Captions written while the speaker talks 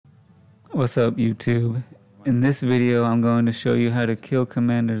What's up, YouTube? In this video I'm going to show you how to kill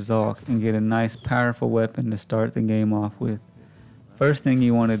Commander Zhalk and get a nice powerful weapon to start the game off with. First thing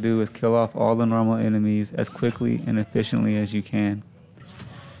you want to do is kill off all the normal enemies as quickly and efficiently as you can.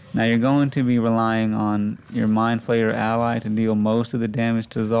 Now you're going to be relying on your Mind Flayer ally to deal most of the damage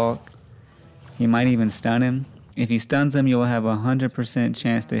to Zhalk. He might even stun him. If he stuns him, you'll have a 100%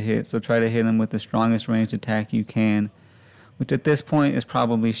 chance to hit, so try to hit him with the strongest ranged attack you can, which at this point is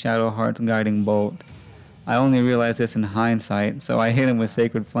probably Shadowheart's Guiding Bolt. I only realized this in hindsight, so I hit him with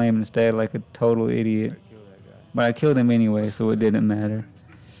Sacred Flame instead like a total idiot. But I killed him anyway, so it didn't matter.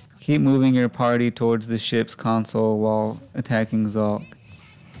 Keep moving your party towards the ship's console while attacking Zhalk.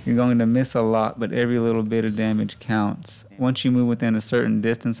 You're going to miss a lot, but every little bit of damage counts. Once you move within a certain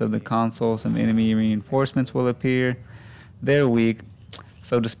distance of the console, some enemy reinforcements will appear. They're weak,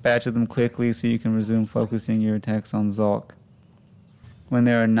 so dispatch them quickly so you can resume focusing your attacks on Zhalk. When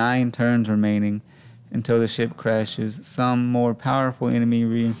there are 9 turns remaining until the ship crashes, some more powerful enemy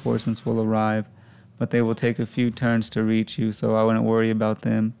reinforcements will arrive, but they will take a few turns to reach you, so I wouldn't worry about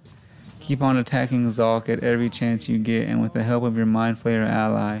them. Keep on attacking Zhalk at every chance you get, and with the help of your Mind Flayer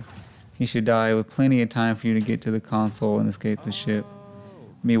ally, he should die with plenty of time for you to get to the console and escape the ship.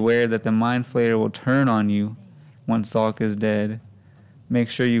 Beware that the Mind Flayer will turn on you once Zhalk is dead. Make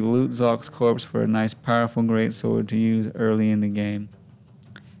sure you loot Zhalk's corpse for a nice powerful greatsword to use early in the game.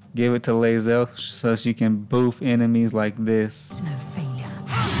 Give it to Lazel so she can boof enemies like this. No failure.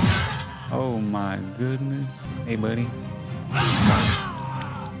 Oh my goodness. Hey buddy.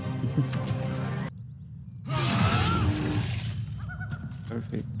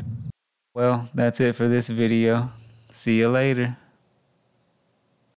 Perfect. Well, that's it for this video. See you later.